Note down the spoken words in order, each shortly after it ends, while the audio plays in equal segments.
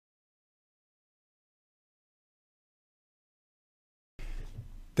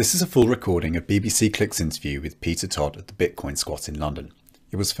This is a full recording of BBC Click's interview with Peter Todd at the Bitcoin Squat in London.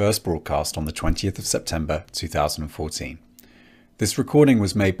 It was first broadcast on the 20th of September 2014. This recording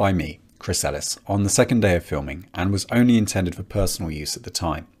was made by me, Chris Ellis, on the second day of filming and was only intended for personal use at the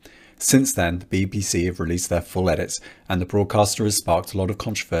time. Since then, the BBC have released their full edits and the broadcaster has sparked a lot of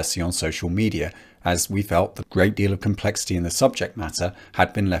controversy on social media as we felt that a great deal of complexity in the subject matter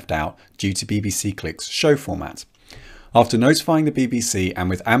had been left out due to BBC Click's show format. After notifying the BBC and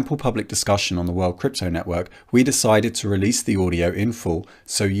with ample public discussion on the World Crypto Network, we decided to release the audio in full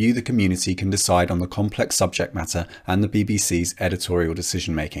so you, the community, can decide on the complex subject matter and the BBC's editorial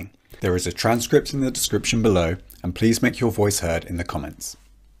decision making. There is a transcript in the description below, and please make your voice heard in the comments.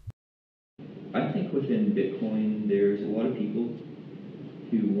 I think within Bitcoin there's a lot of people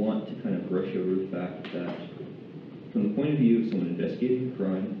who want to kind of brush over the fact that from the point of view of someone investigating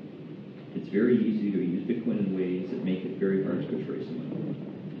crime, it's very easy to use Bitcoin in ways that make it very hard to go trace someone.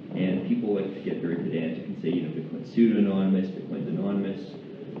 And people like to get very pedantic and say, you know, Bitcoin's pseudo-anonymous, Bitcoin's anonymous.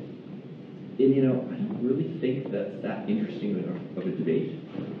 And, you know, I don't really think that's that interesting of a debate.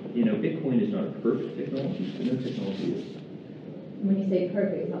 You know, Bitcoin is not a perfect technology, but no technology is. When you say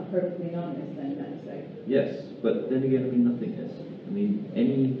perfect, it's not perfectly anonymous then, that's right? Yes, but then again, I mean, nothing is. I mean,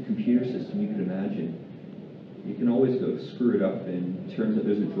 any computer system you could imagine, you can always go screw it up and it turns out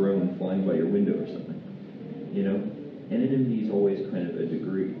there's a drone flying by your window or something. You know? Anonymity is always kind of a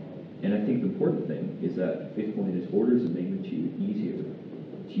degree. And I think the important thing is that Bitcoin is orders of magnitude easier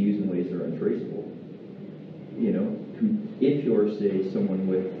to use in ways that are untraceable. You know, if you're, say, someone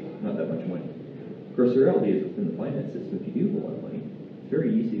with not that much money. Of course, the reality is within the finance system, if you do have a lot of money, it's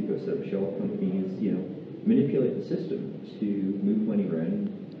very easy to go set up shell companies, you know, manipulate the system to move money around in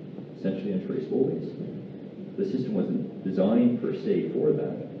essentially untraceable ways. The system wasn't designed per se for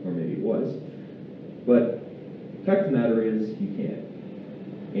that, or maybe it was, but the fact of the matter is you can.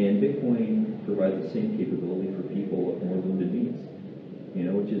 And Bitcoin provides the same capability for people of more limited means, you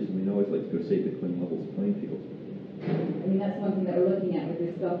know, which is, we always like to go say Bitcoin levels the playing field. I mean, that's one thing that we're looking at with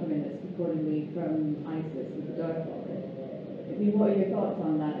this document that's reportedly from ISIS with the dark wallet. I mean, what are your thoughts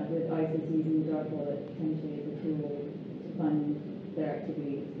on that, with ISIS using the dark wallet potentially as a tool to fund their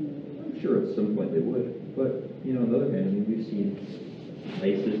activities? I'm sure at some point they would, but, you know, on the other hand, I mean, we've seen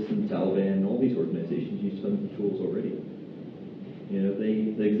ISIS and Taliban and all these organizations use some of the tools already. You know,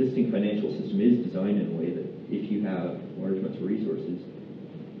 the existing financial system is designed in a way that if you have large amounts of resources,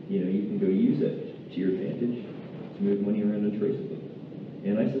 you know, you can go use it to your advantage to move money around untraceably.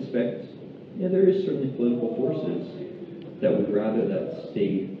 And I suspect, yeah, there is certainly political forces that would rather that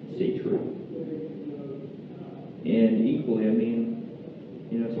stay true. And equally, I mean,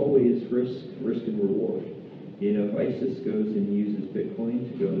 you know, it's always risk and reward. You know, if ISIS goes and uses Bitcoin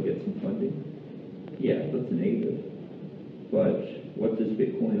to go and get some funding, yeah, that's a negative. But what does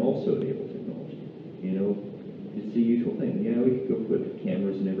Bitcoin also enable technology? You know, it's the usual thing. Yeah, we could go put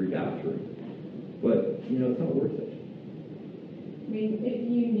cameras in every bathroom, but, you know, it's not worth it. I mean,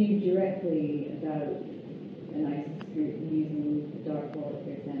 if you knew directly about an ISIS group using the dark wallet,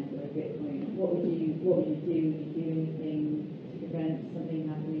 for example, or Bitcoin, what would you do? Would you do anything to prevent something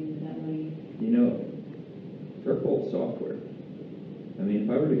happening with that money? You know, dark wallet software. I mean, if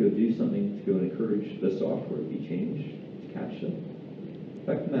I were to go do something to go and encourage the software to be changed, to catch them, the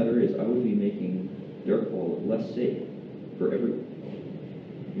fact of the matter is I would be making dark wallet less safe for everyone.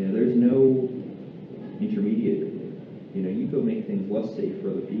 You know, there's no intermediary here. You know, you go make things less safe for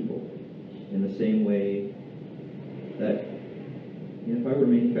other people in the same way that, you know, if I were a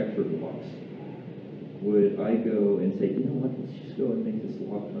manufacturer of a box, would I go and say, you know what, let's just go and make this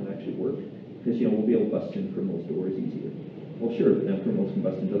lock not actually work? Because, you know, we'll be able to bust in criminals' doors easier. Well, sure, but now criminals can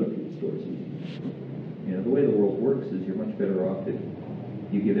bust into other people's doors easier. You know, the way the world works is you're much better off if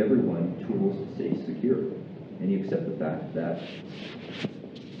you give everyone tools to stay secure, and you accept the fact that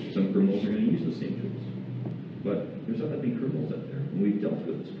some criminals are going to use those same tools. But there's not that many criminals out there, and we've dealt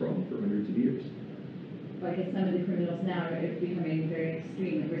with this problem for hundreds of years. Well, I guess some of the criminals now are becoming very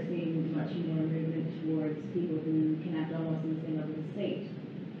extreme, and we're seeing much more movement towards people who can act almost in the same level as the state.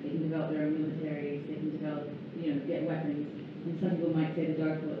 They can develop their own militaries, they can develop, you know, get weapons, and some people might say the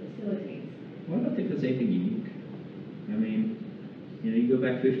dark wallet facilitates. Well, I don't think there's anything unique. I mean, you know, you go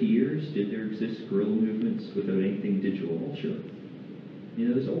back 50 years, did there exist guerrilla movements without anything digital? Well, sure. You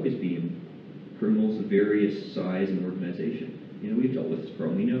know, there's always been criminals of various size and organization. You know, we've dealt with this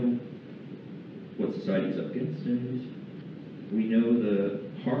problem. We know what society's up against, and we know the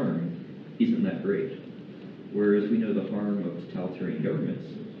harm isn't that great. Whereas we know the harm of totalitarian governments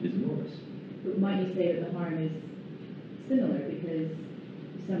is enormous. But might you say that the harm is similar, because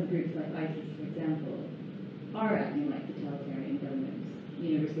some groups like ISIS, for example, are acting like totalitarian governments?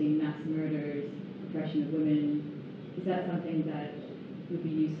 we're seeing mass murders, oppression of women. Is that something that would be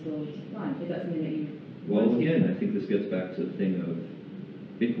useful to fund? Is that something that you Well, want to again, I think this gets back to the thing of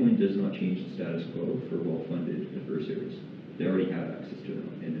Bitcoin does not change the status quo for well-funded adversaries. They already have access to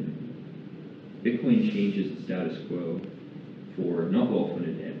anonymity. Bitcoin changes the status quo for not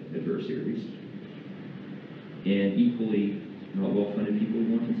well-funded adversaries and equally not well-funded people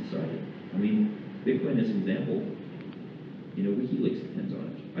who want in society. I mean, Bitcoin as an example, WikiLeaks depends on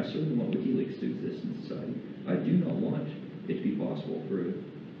it. I certainly want WikiLeaks to exist in society. I do not want it to be possible for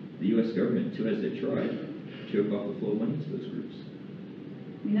the U.S. government to, as they tried, choke off the flow of money to those groups.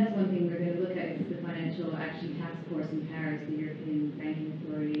 I mean, that's one thing we're going to look at is the Financial Action Task Force in Paris, the European Banking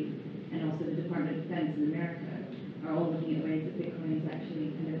Authority, and also the Department of Defense in America are all looking at ways that Bitcoin is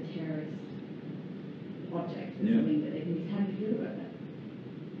actually kind of a terrorist object, something that they can use. How do you feel about that?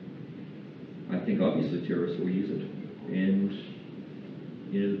 I think obviously terrorists will use it, and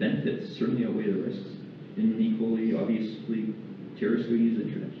the benefits certainly outweigh the risks. And equally, obviously, terrorists will use the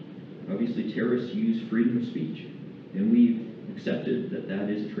internet. Obviously, terrorists use freedom of speech, and we've accepted that that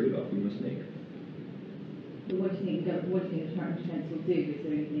is a trade-off we must make. But what do you think the Department of Defense will do? Is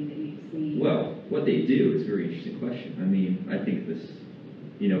there anything that you see? Well, what they do is a very interesting question. I mean, I think this,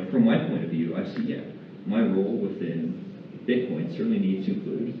 from my point of view, I see, my role within Bitcoin certainly needs to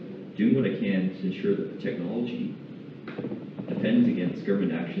include doing what I can to ensure that the technology defends against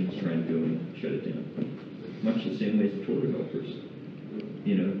government actions trying to go and shut it down. Much the same way as the Tor developers,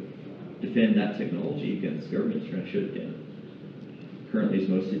 defend that technology against governments trying to shut it down. Currently, it's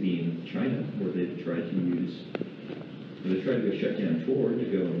mostly being China, where they've tried to go shut down Tor to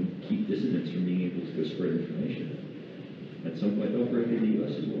go and keep dissidents from being able to go spread information. At some point, they'll prohibit the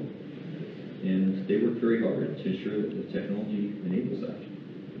U.S. as well. And they work very hard to ensure that the technology enables that.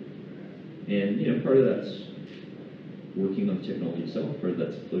 And, part of that's working on the technology itself, part of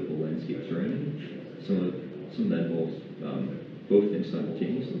that's the political landscape surrounding it. Some of that involves both things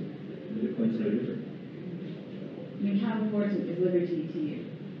simultaneously. And Bitcoin's no different. I mean, how important is liberty to you?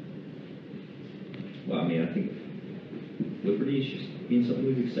 Well, I mean, I think liberty has just been something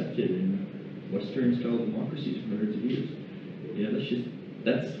we've accepted in Western-style democracies for hundreds of years.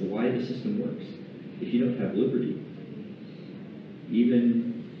 That's why the system works. If you don't have liberty,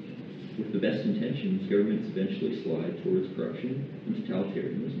 even with the best intentions, governments eventually slide towards corruption and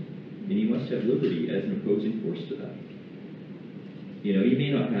totalitarianism. And you must have liberty as an opposing force to that. You may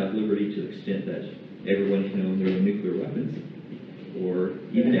not have liberty to the extent that everyone can own their own nuclear weapons, or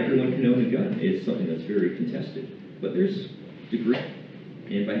even everyone can own a gun is something that's very contested. But there's degree,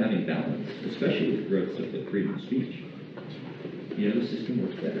 and by having balance, especially with growth stuff like freedom of speech, the system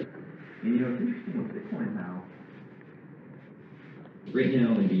works better. And it's interesting with Bitcoin how right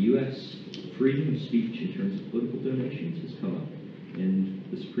now in the U.S., freedom of speech in terms of political donations has come up, and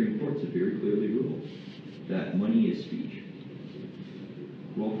the Supreme Court's have very clearly ruled that money is speech.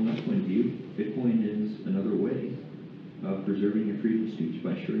 Well, from that point of view, Bitcoin is another way of preserving your freedom of speech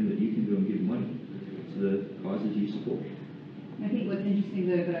by ensuring that you can go and give money to the causes you support. I think what's interesting,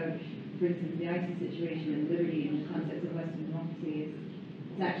 though, about, for instance, the ISIS situation and liberty and the concepts of Western democracy is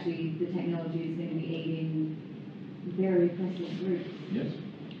it's actually the technology is going to be aiding very repressive groups. Yes.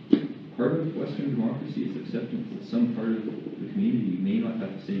 Part of Western democracy is acceptance that some part of the community may not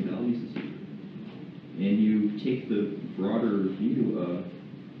have the same values as you. And you take the broader view of,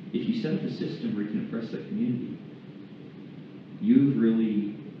 if you set up a system where you can oppress that community, you've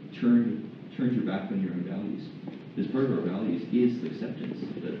really turned your back on your own values. Because part of our values is the acceptance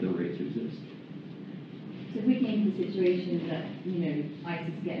that the right to exist. So if we came to the situation that,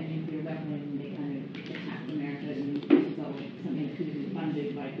 ISIS get a nuclear weapon and they kind of attack America and result something that could have been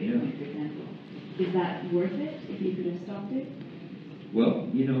funded by Bitcoin, for example, is that worth it if you could have stopped it? Well,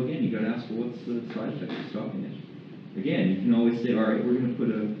 again, you got to ask, well, what's the side effect of stopping it? Again, you can always say, all right, we're going to put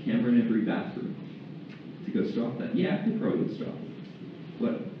a camera in every bathroom to go stop that. Yeah, we probably would stop it.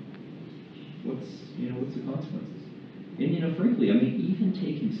 But what's the consequences? And, frankly, I mean, even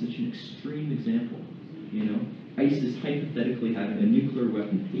taking such an extreme example, ISIS hypothetically having a nuclear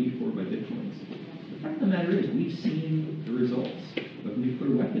weapon paid for by Bitcoins. The fact of the matter is, we've seen the results of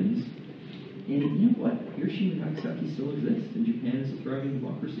nuclear weapons. And you know what? Hiroshima and Nagasaki still exist, and Japan is a thriving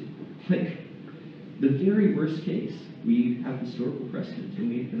democracy. Like, the very worst case, we have historical precedent, and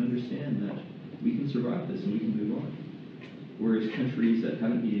we can understand that we can survive this and we can move on. Whereas countries that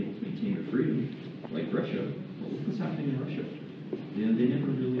haven't been able to maintain their freedom, like Russia, well, look what's happening in Russia. They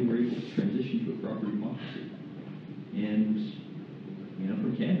never really were able to transition to a proper democracy. And,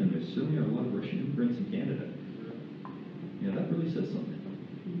 from Canada, there certainly are a lot of Russian immigrants in Canada. That really says something.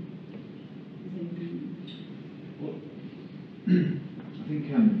 Well, I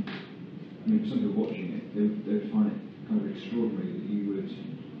think, I mean, some people watching it, they would find it kind of extraordinary that you would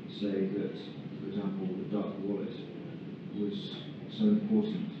say that, for example, the dark wallet was so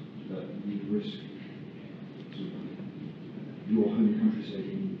important that you'd risk sort of your home country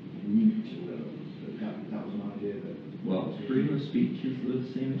saying mute or whatever. That was an idea that... Well, freedom of speech is the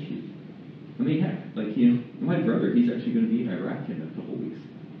same issue. I mean, heck, like, you know, my brother, he's actually going to be in Iraq in a couple of weeks.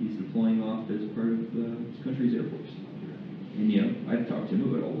 He's deploying off as part of his country's Air Force. And, you know, I've talked to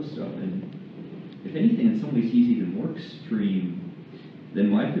him about all this stuff, and if anything, in some ways, he's even more extreme than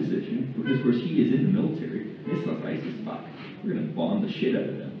my position, because, of course, he is in the military. This stuff, ISIS, fuck, we're going to bomb the shit out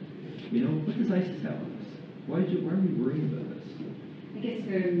of them. You know, what does ISIS have on us? Why are we worrying about this? I guess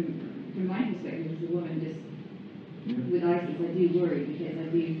from my perspective as a woman, just with ISIS, I do worry because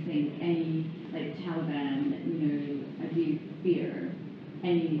I do think any, like Taliban, you know, I do fear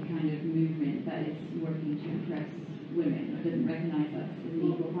any kind of movement that is working to oppress women or doesn't recognize us as an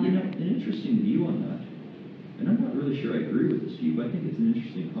equal partner. You know, an interesting view on that, and I'm not really sure I agree with this view, but I think it's an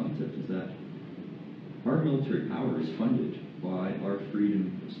interesting concept, is that our military power is funded by our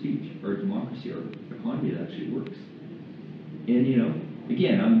freedom of speech, our democracy, our economy that actually works. And, you know,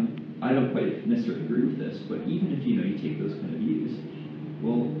 again, I don't quite necessarily agree with this, but even if, you know, you take those kind of views,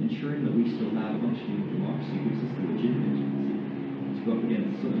 well, ensuring that we still have functioning democracy gives us the legitimacy to go up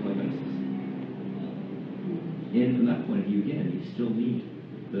against something like ISIS. And from that point of view, again, you still need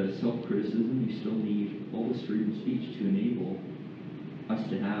the self-criticism, you still need all this freedom of speech to enable us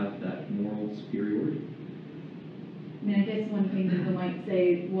to have that moral superiority. I mean, I guess one thing people might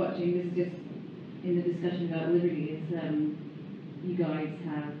say watching, this is just in the discussion about liberty, is you guys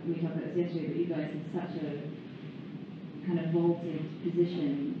have, we talked about this yesterday, but you guys have such a kind of vaulted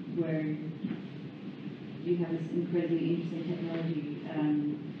position where you have this incredibly interesting technology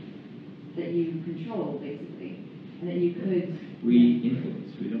that you control, basically, and that you could... We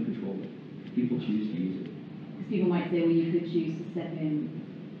influence, we don't control it. People choose to use it. Because people might say, well, you could choose to step in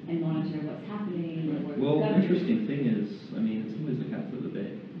and monitor what's happening. Or Well, the interesting thing is, I mean, it's always the cat's out of the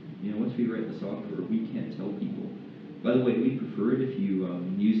bag. You know, once we write the software, we can't tell people. By the way, we prefer it if you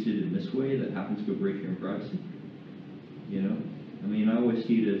used it in this way that happens to go break your own privacy. You know? I mean, I always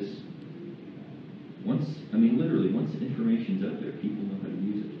see it as, literally, once the information's out there, people know how to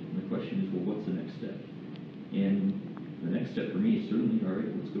use it. And the question is, well, what's the next step? And the next step for me is certainly, all right,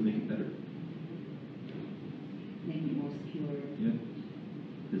 let's go make it better. Make it more secure. Yeah.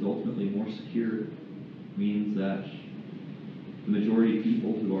 Because ultimately, more secure means that the majority of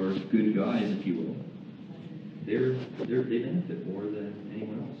people who are good guys, if you will, they benefit more than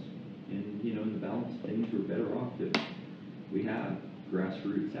anyone else. And, you know, in the balance of things, we're better off if we have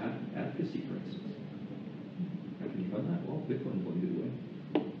grassroots advocacy, for instance. How can you fund that? Well, Bitcoin's one good way.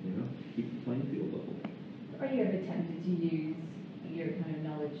 You know, keep the playing field level. Are you ever tempted to use your kind of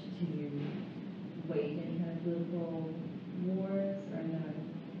knowledge to wage any kind of political wars, or no?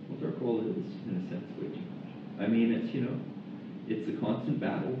 Well, dark world is, in a sense, waging. I mean, it's, you know, it's a constant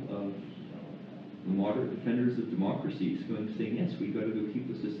battle of the moderate defenders of democracies saying, yes, we've got to go keep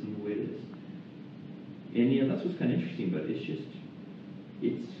the system the way it is. And, you know, that's what's kind of interesting, but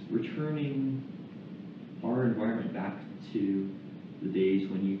it's returning our environment back to the days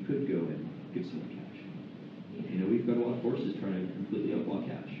when you could go and give someone cash. You know, we've got a lot of forces trying to completely outlaw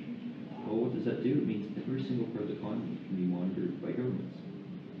cash. Well, what does that do? It means every single part of the economy can be monitored by governments.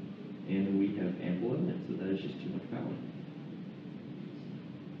 And we have ample evidence that that is just too much power.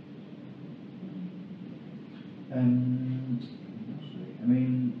 And I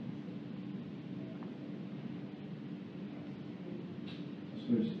mean, I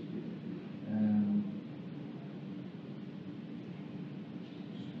suppose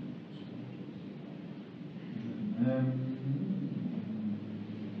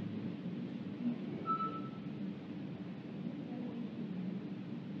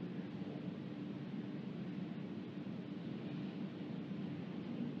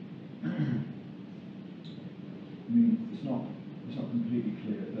I mean, it's not completely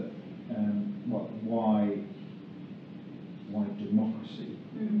clear that why democracy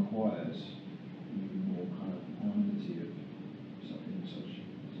requires even more kind of anonymity of something such.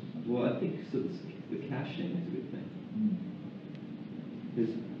 Well, I think so. The cash thing is a good thing.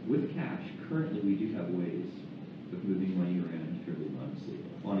 Because with cash, currently we do have ways of moving money around fairly anonymously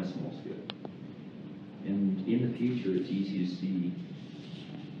on a small scale. And in the future, it's easy to see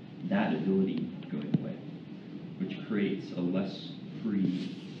that ability going away, which creates a less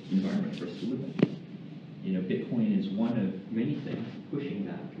free environment for us to live in. You know, Bitcoin is one of many things pushing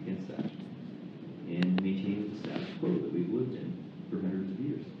back against that and maintaining the status quo that we've lived in for hundreds of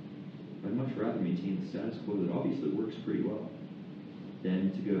years. I'd much rather maintain the status quo that obviously works pretty well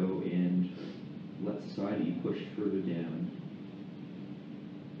than to go and let society push further down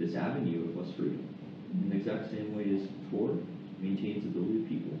this avenue of less freedom. In the exact same way as Tor maintains the ability of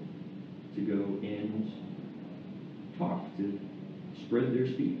people to go and talk, to spread their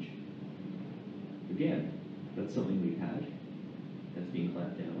speech. Again, that's something we've had, that's being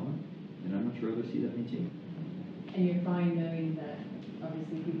clamped down on, and I'm much rather see that maintained. And you're fine knowing that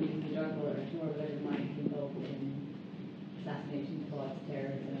obviously people use the dark wallet or whatever might be involved in assassination plots,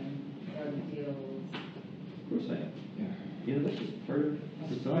 terrorism, drug deals. Of course I am. Yeah. You know, that's just part of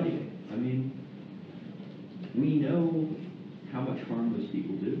society. I mean, we know how much harm those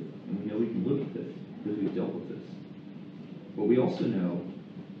people do, and we know we can live with this because we've dealt with this. What we also know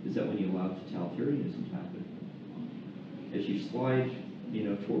is that when you allow totalitarianism to happen, as you slide, you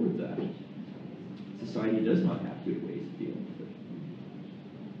know, toward that, society does not have good ways of dealing with it.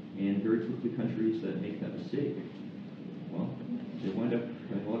 And very quickly, countries that make that mistake, well, they wind up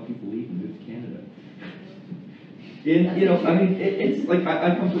having a lot of people leave and move to Canada. And, you know, I mean, it's like,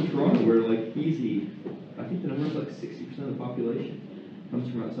 I come from Toronto where, like, I think the number is like 60% of the population comes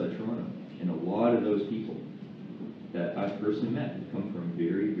from outside Toronto. And a lot of those people that I've personally met have come from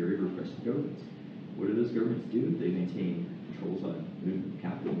very, very repressive governments. What do those governments do? They maintain controls on movement of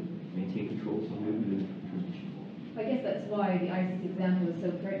capital, maintain controls on movement of information. I guess that's why the ISIS example is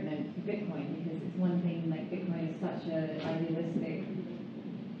so pertinent for Bitcoin, because it's one thing, like Bitcoin is such an idealistic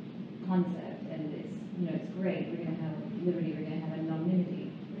concept, and it's, you know, it's great, we're going to have liberty, we're going to have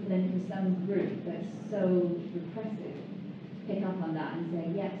anonymity. But then for some group that's so repressive, pick up on that and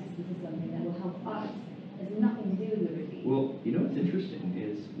say, yes, this is something that will help us. It has nothing to do with liberty. Well, you know what's interesting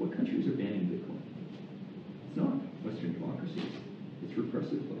is what countries are banning Bitcoin? It's not Western democracies, it's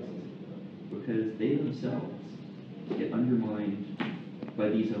repressive places, because they themselves get undermined by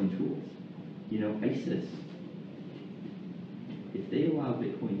these own tools. You know, ISIS, if they allow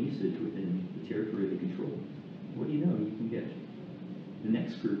Bitcoin usage within the territory they control, what do you know? You can get the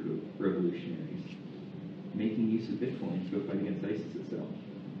next group of revolutionaries making use of Bitcoin to go fight against ISIS itself.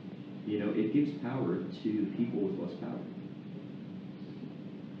 You know, it gives power to people with less power.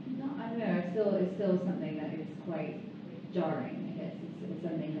 No, I don't know. It's still something that is quite jarring. I guess it's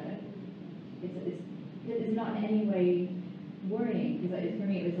something that it's not in any way worrying, because for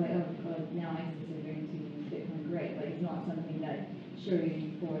me it was like, oh, now ISIS is going to use Bitcoin, great. Like, it's not something that surely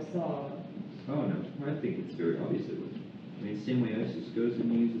you foresaw. Oh no, I think it's very obvious it would. I mean, the same way ISIS goes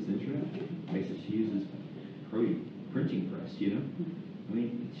and uses the internet, ISIS uses probably printing press, you know? I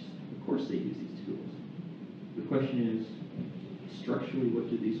mean, of course they use these tools. The question is, structurally, what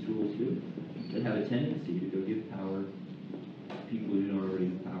do these tools do? They have a tendency to go give power to people who don't already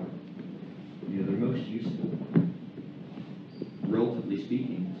have power. You know, they're most useful, relatively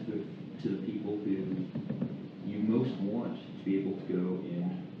speaking, to the people who you most want to be able to go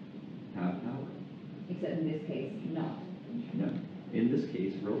and have power. Except in this case, not. No. In this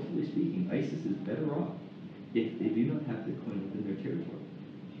case, relatively speaking, ISIS is better off if they do not have Bitcoin within their territory.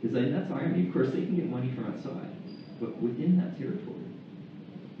 Because that's irony. Of course, they can get money from outside, but within that territory,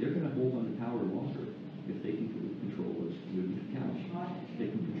 they're going to hold on to power longer if they can control the movement of cash. They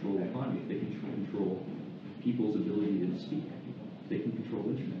can control the economy. They can control people's ability to speak. They can control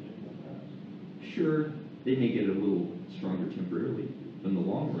the internet. Sure, they may get a little stronger temporarily, but in the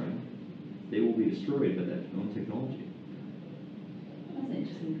long run, they will be destroyed by that own technology. That's an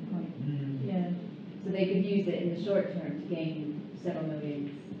interesting point. Yeah. So they could use it in the short term to gain several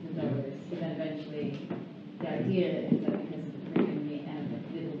millions of dollars, but then eventually the idea is that because of the freedom and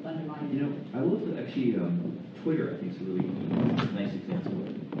it'll undermine. You know, I love that actually. Twitter, I think, is a really nice example of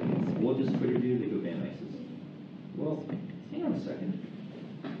it. What does Twitter do? They go ban ISIS. Well, hang on a second.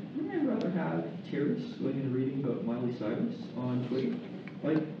 Wouldn't I rather have terrorists going and reading about Miley Cyrus on Twitter?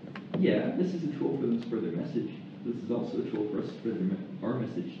 Like, yeah, this is a tool for them to spread their message. This is also a tool for us to spread our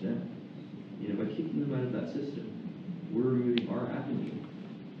message to them. You know, by kicking them out of that system, we're removing our avenue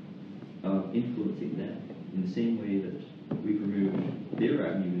of influencing them in the same way that we've removed their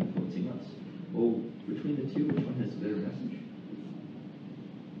avenue of influencing us. Well, between the two, which one has a better message?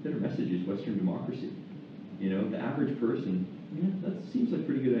 The better message is Western democracy. You know, the average person, yeah, that seems like a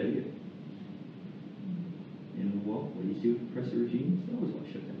pretty good idea. And well, what you do with oppressive regimes, they always want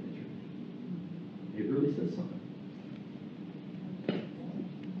to shut down the internet. It really says something.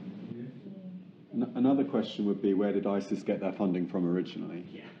 Another question would be, where did ISIS get their funding from originally?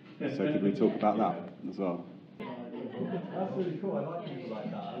 Yeah. So could we talk about that as well? That's really cool. I like people like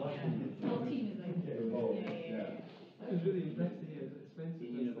that. I like them. The whole team is like, Yeah. It was really nice to hear Spencer.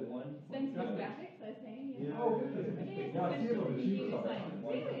 You know, the one. Spencer's graphics, I was saying. Yeah. Oh, okay. Yeah, I see him on the tube side.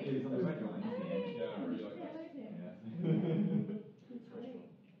 Really? He's on the red line. Oh, yeah, Yeah, I really like that. I like him. Yeah.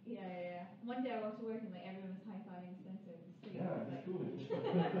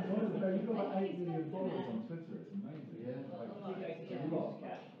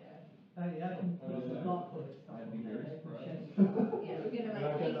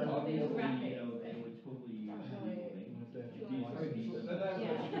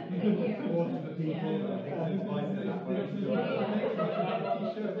 the people that exist by that way.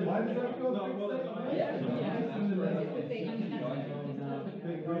 Why does that feel like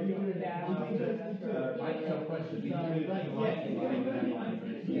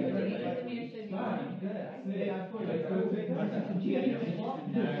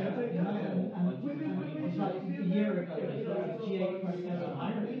a year ago, there was a G8 protest in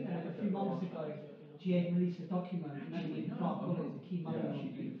Hungary, and a few months ago, G8 released a document naming dark wallet as a key money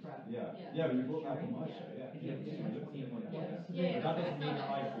laundering threat. Yeah, but you brought that up on my show, yeah. But that doesn't mean that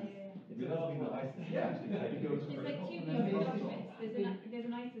ISIS, it doesn't mean that ISIS is actually taking It's like two pieces of documents. There's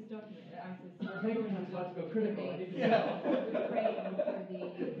an ISIS document that ISIS They were about to go critical. praying for the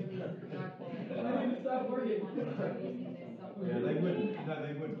release of the dark wallet. I didn't stop working. Want to start using this software. Yeah, they wouldn't. No,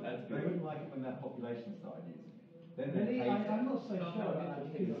 they wouldn't. They wouldn't like it when their population started using it. Then they Really, hate I'm it. not so sure about that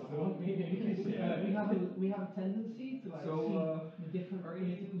because we have a tendency to like see the different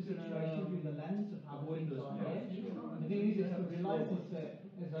political situation through the lens of how things are here. And the thing is to realise is that,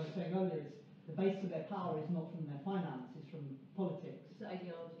 as I was saying earlier, it's the base of their power is not from their finance, it's from politics. It's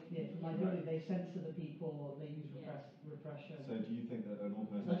ideology. Yeah, from ideology, they censor the people, they use repression. So do you think that an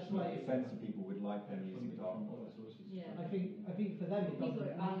organisation like the censor people would like them using dark wallets? Yeah. I think for them it People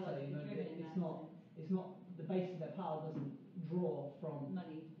doesn't are matter, you know, ideologically driven in it's not the base of their power doesn't draw from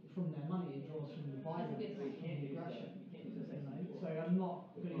Money. from their money, it draws from the violence, That's a good from point. the aggression. So I'm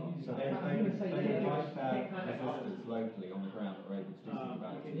not going to use So that. they would like that resistance locally on the ground that are able to do something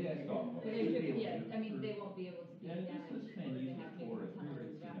about it. Yeah. Stop. But they're tricky, yeah. I mean, they won't be able to be damaged because they have taken tunnels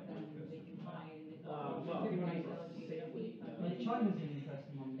and wrap them and they can hide and it's trigger ideology. They don't need funding. Like China's an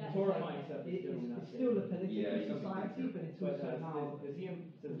interesting one. That's Horrifying stuff. It's still a political Yeah, you don't society, but it's also now the ZM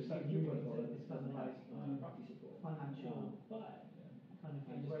says the also ZQ protocol moving to this kind of like proxy support. financial But kind of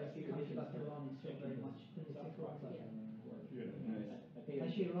thing, whereas a country like Iran is still very much political.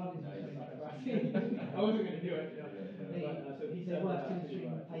 Actually, Iran is also interesting. I wasn't going to do it. You know. They, But, so he they said were that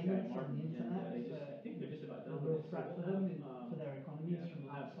censoring to payments Scott on the Martin, internet. and I think they're just about A done real with it. threat for them, for their economies from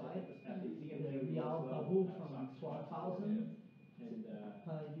outside. The rial doubled from 12,000 and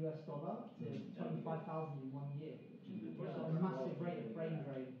per US dollar to 25,000 in 1 year. So a massive rate of brain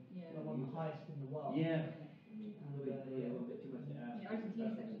drain, Yeah. one of the highest in the world. Yeah. And, Really a little bit too much to ask. Yeah,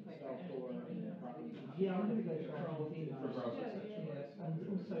 Argentina's actually quite threatened. yeah, I'm going to go to Argentina. For browsers, Yeah, and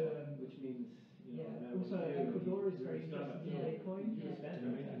also, which means, you know, no matter also what you do, Ecuador is very you're stuck interested in up. Bitcoin. You spend,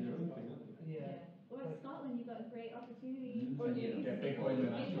 right? Yeah. Well, in Scotland, you've got a great opportunity. Get Bitcoin in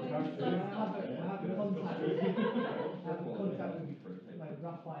national currency. I have a contact with like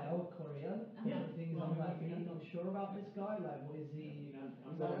Raphael Correa. The thing is, I'm like really not sure about this guy. Like, what is he?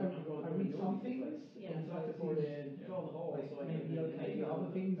 I read some things, Yeah. and So so I it have to pour it seems in, fill in the hole, like so I maybe can okay. But other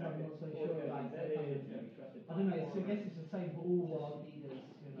things, I'm not so sure. Like, I don't know. It's, I guess it's the same for all world leaders.